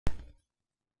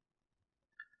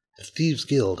The Thieves'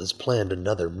 Guild has planned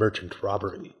another merchant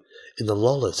robbery. In the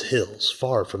lawless hills,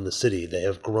 far from the city, they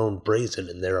have grown brazen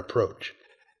in their approach.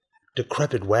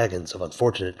 Decrepit wagons of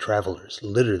unfortunate travelers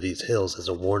litter these hills as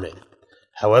a warning.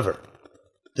 However,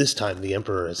 this time the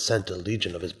Emperor has sent a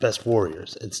legion of his best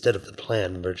warriors instead of the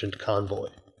planned merchant convoy.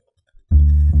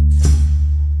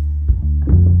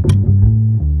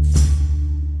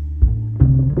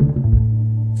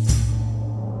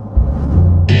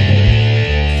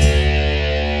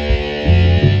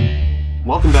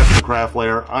 Welcome back to the Craft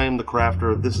Lair. I am the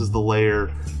Crafter, this is the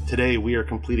Lair. Today we are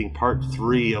completing part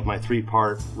 3 of my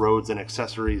 3-part roads and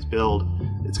accessories build.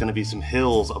 It's going to be some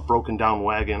hills, a broken down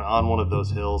wagon on one of those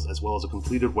hills, as well as a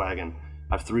completed wagon.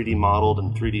 I've 3D modeled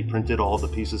and 3D printed all of the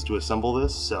pieces to assemble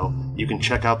this, so you can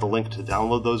check out the link to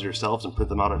download those yourselves and print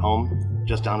them out at home,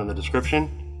 just down in the description.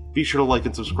 Be sure to like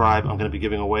and subscribe. I'm going to be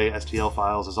giving away STL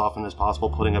files as often as possible,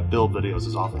 putting up build videos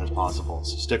as often as possible.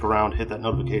 So stick around, hit that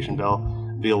notification bell,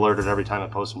 be alerted every time I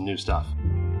post some new stuff.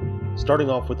 Starting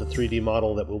off with the 3D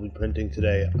model that we'll be printing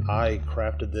today, I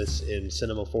crafted this in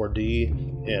Cinema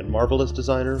 4D and Marvelous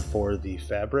Designer for the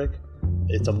fabric.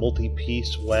 It's a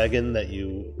multi-piece wagon that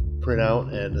you print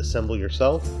out and assemble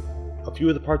yourself. A few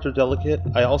of the parts are delicate.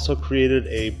 I also created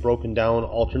a broken down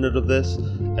alternate of this,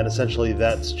 and essentially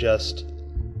that's just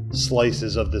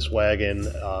slices of this wagon.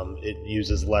 It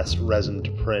uses less resin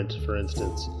to print, for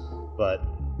instance, but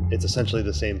it's essentially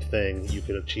the same thing. You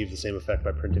could achieve the same effect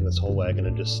by printing this whole wagon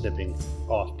and just snipping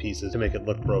off pieces to make it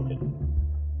look broken.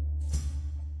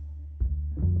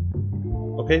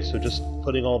 Okay, so just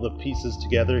putting all the pieces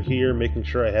together here, making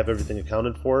sure I have everything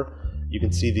accounted for. You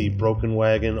can see the broken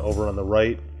wagon over on the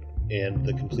right and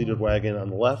the completed wagon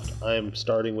on the left. I am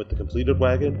starting with the completed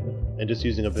wagon and just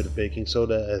using a bit of baking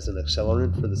soda as an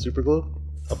accelerant for the super glue.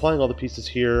 Applying all the pieces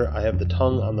here, I have the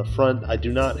tongue on the front. I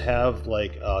do not have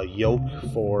like a yoke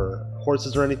for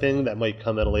horses or anything. That might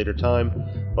come at a later time,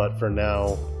 but for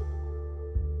now,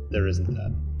 there isn't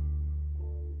that.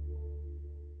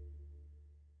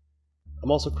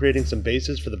 I'm also creating some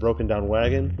bases for the broken down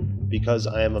wagon. Because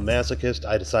I am a masochist,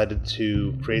 I decided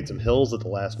to create some hills at the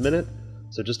last minute.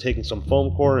 So just taking some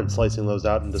foam core and slicing those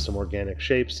out into some organic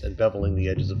shapes and beveling the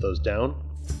edges of those down.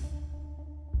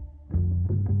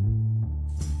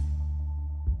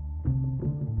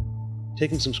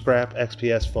 Taking some scrap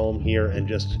XPS foam here and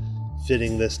just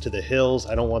fitting this to the hills.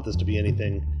 I don't want this to be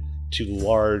anything too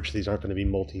large. These aren't going to be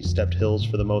multi-stepped hills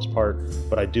for the most part,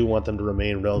 but I do want them to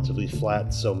remain relatively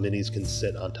flat so minis can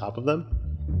sit on top of them.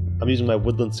 I'm using my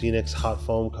Woodland Scenics hot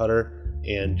foam cutter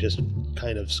and just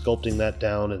kind of sculpting that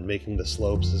down and making the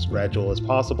slopes as gradual as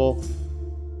possible,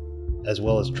 as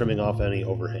well as trimming off any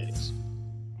overhangs.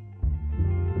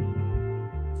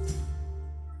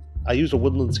 I used a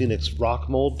Woodland Scenics rock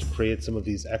mold to create some of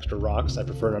these extra rocks. I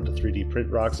prefer not to 3D print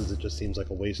rocks as it just seems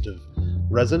like a waste of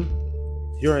resin.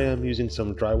 Here I am using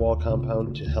some drywall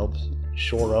compound to help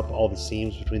shore up all the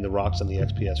seams between the rocks and the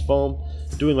XPS foam,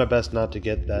 doing my best not to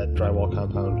get that drywall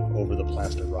compound over the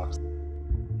plaster rocks.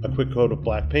 A quick coat of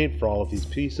black paint for all of these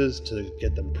pieces to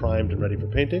get them primed and ready for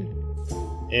painting.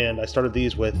 And I started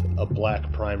these with a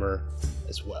black primer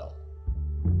as well.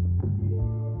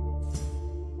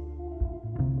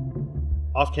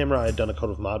 Off camera, I had done a coat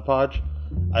of Mod Podge.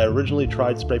 I originally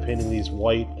tried spray painting these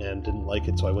white and didn't like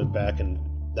it, so I went back and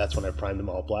that's when I primed them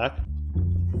all black.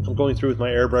 I'm going through with my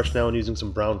airbrush now and using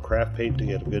some brown craft paint to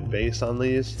get a good base on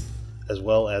these, as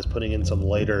well as putting in some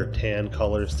lighter tan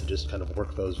colors to just kind of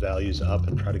work those values up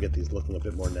and try to get these looking a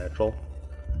bit more natural.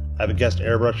 I have a guest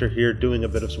airbrusher here doing a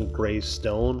bit of some gray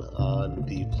stone on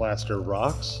the plaster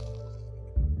rocks.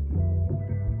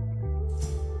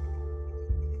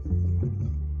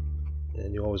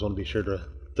 And you always want to be sure to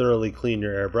thoroughly clean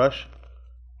your airbrush.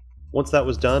 Once that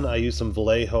was done, I used some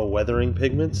Vallejo weathering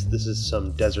pigments. This is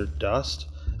some desert dust,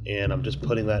 and I'm just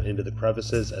putting that into the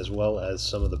crevices as well as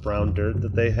some of the brown dirt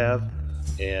that they have,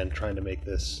 and trying to make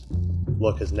this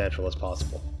look as natural as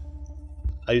possible.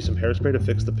 I use some hairspray to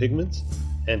fix the pigments,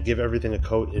 and give everything a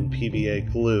coat in PVA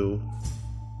glue,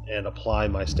 and apply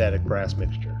my static brass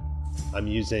mixture. I'm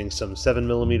using some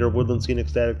 7mm Woodland Scenic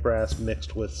static brass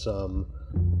mixed with some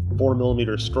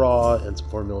 4mm straw and some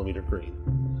 4mm green.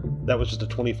 That was just a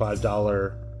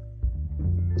 $25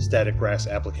 static brass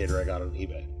applicator I got on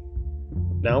eBay.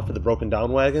 Now for the broken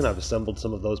down wagon, I've assembled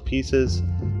some of those pieces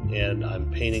and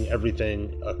I'm painting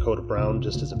everything a coat of brown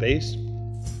just as a base.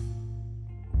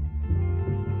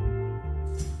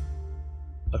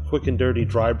 A quick and dirty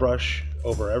dry brush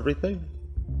over everything.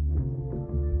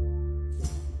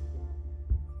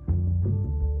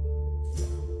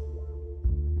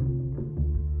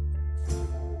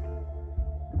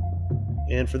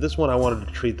 And for this one, I wanted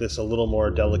to treat this a little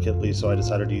more delicately, so I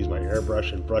decided to use my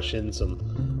airbrush and brush in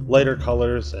some lighter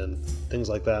colors and things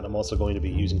like that. I'm also going to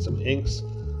be using some inks.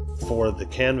 For the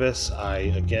canvas, I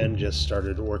again just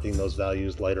started working those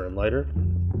values lighter and lighter.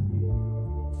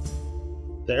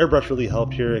 The airbrush really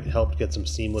helped here. It helped get some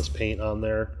seamless paint on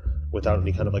there without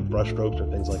any kind of like brush strokes or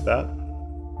things like that.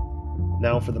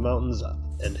 Now for the mountains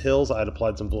and hills, I had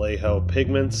applied some Vallejo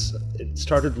pigments. It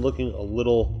started looking a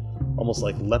little almost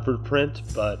like leopard print,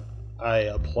 but I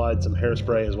applied some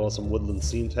hairspray as well as some woodland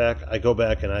scene tack. I go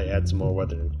back and I add some more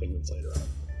weathering pigments later on.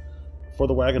 For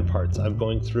the wagon parts, I'm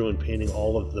going through and painting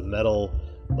all of the metal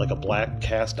like a black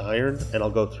cast iron, and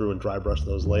I'll go through and dry brush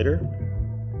those later.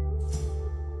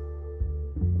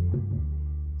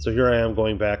 So here I am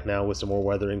going back now with some more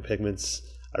weathering pigments.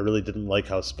 I really didn't like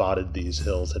how spotted these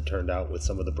hills had turned out with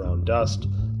some of the brown dust,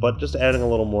 but just adding a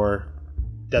little more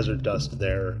desert dust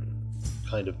there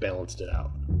kind of balanced it out.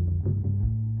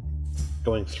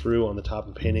 Going through on the top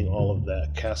and painting all of the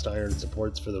cast iron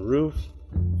supports for the roof.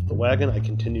 For the wagon, I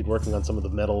continued working on some of the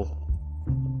metal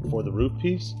for the roof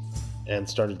piece and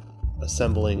started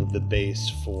assembling the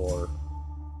base for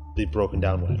the broken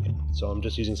down wagon. So I'm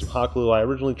just using some hot glue. I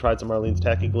originally tried some Marlene's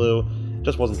tacky glue. It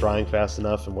just wasn't drying fast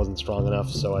enough and wasn't strong enough,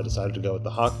 so I decided to go with the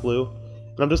hot glue.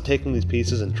 And I'm just taking these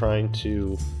pieces and trying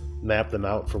to map them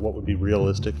out for what would be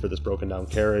realistic for this broken down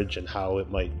carriage and how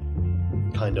it might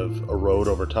kind of erode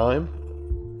over time.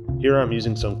 Here I'm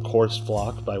using some coarse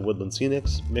flock by Woodland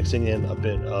Scenics, mixing in a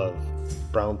bit of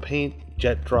brown paint,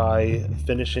 jet dry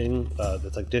finishing,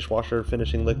 that's like dishwasher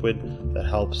finishing liquid that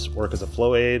helps work as a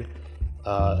flow aid,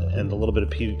 and a little bit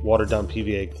of watered down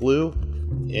PVA glue,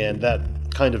 and that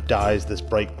kind of dyes this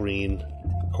bright green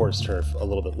coarse turf a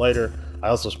little bit lighter. I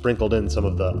also sprinkled in some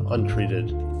of the untreated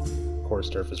coarse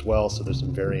turf as well, so there's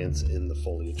some variance in the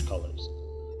foliage colors.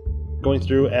 Going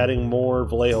through adding more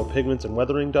Vallejo pigments and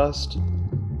weathering dust.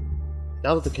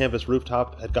 Now that the canvas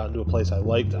rooftop had gotten to a place I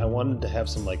liked, I wanted to have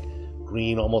some like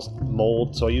green, almost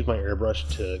mold, so I used my airbrush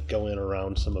to go in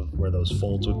around some of where those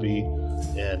folds would be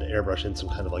and airbrush in some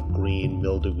kind of like green,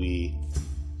 mildewy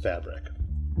fabric.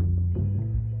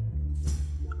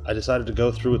 I decided to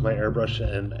go through with my airbrush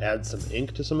and add some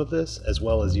ink to some of this, as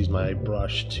well as use my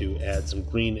brush to add some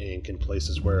green ink in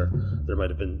places where there might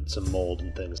have been some mold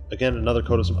and things. Again, another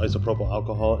coat of some isopropyl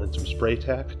alcohol and some spray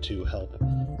tack to help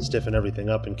stiffen everything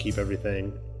up and keep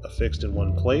everything affixed in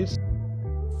one place.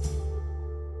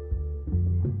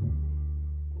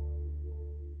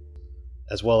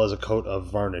 As well as a coat of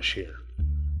varnish here.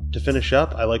 To finish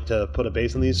up, I like to put a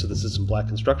base on these, so this is some black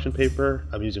construction paper.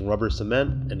 I'm using rubber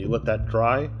cement, and you let that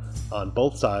dry on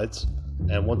both sides,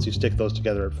 and once you stick those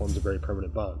together, it forms a very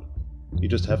permanent bond. You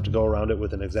just have to go around it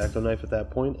with an X-Acto knife at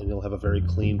that point, and you'll have a very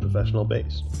clean, professional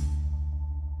base.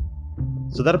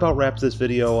 So that about wraps this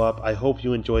video up. I hope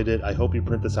you enjoyed it. I hope you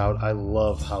print this out. I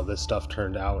love how this stuff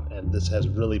turned out, and this has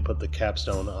really put the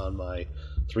capstone on my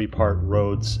 3-part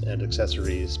roads and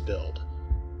accessories build.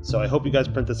 So I hope you guys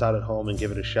print this out at home and give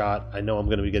it a shot. I know I'm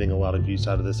going to be getting a lot of use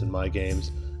out of this in my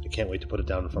games. I can't wait to put it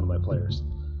down in front of my players.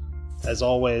 As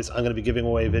always, I'm going to be giving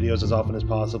away videos as often as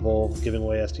possible, giving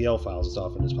away STL files as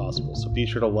often as possible. So be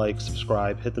sure to like,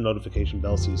 subscribe, hit the notification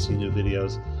bell so you see new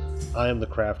videos. I am the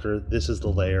Crafter, this is the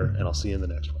Lair, and I'll see you in the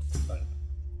next one. Bye.